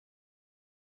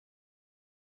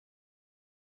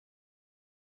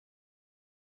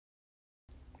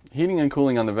Heating and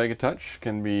cooling on the Vegatouch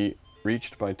can be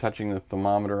reached by touching the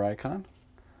thermometer icon.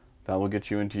 That will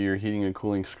get you into your heating and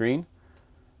cooling screen.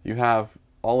 You have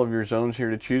all of your zones here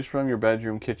to choose from: your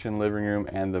bedroom, kitchen, living room,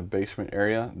 and the basement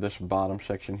area. This bottom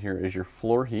section here is your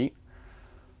floor heat.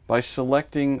 By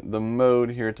selecting the mode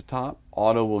here at the top,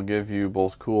 auto will give you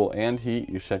both cool and heat.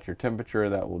 You set your temperature,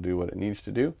 that will do what it needs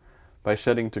to do. By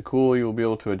setting to cool, you will be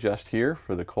able to adjust here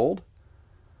for the cold.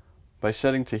 By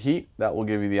setting to heat, that will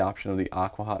give you the option of the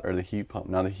aqua hot or the heat pump.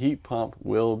 Now the heat pump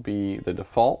will be the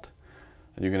default,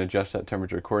 and you can adjust that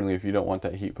temperature accordingly. If you don't want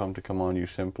that heat pump to come on, you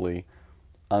simply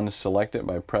unselect it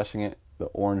by pressing it. The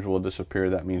orange will disappear.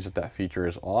 That means that that feature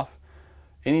is off.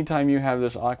 Anytime you have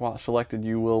this aqua selected,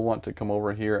 you will want to come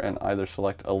over here and either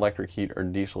select electric heat or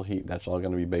diesel heat. That's all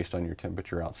going to be based on your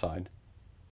temperature outside.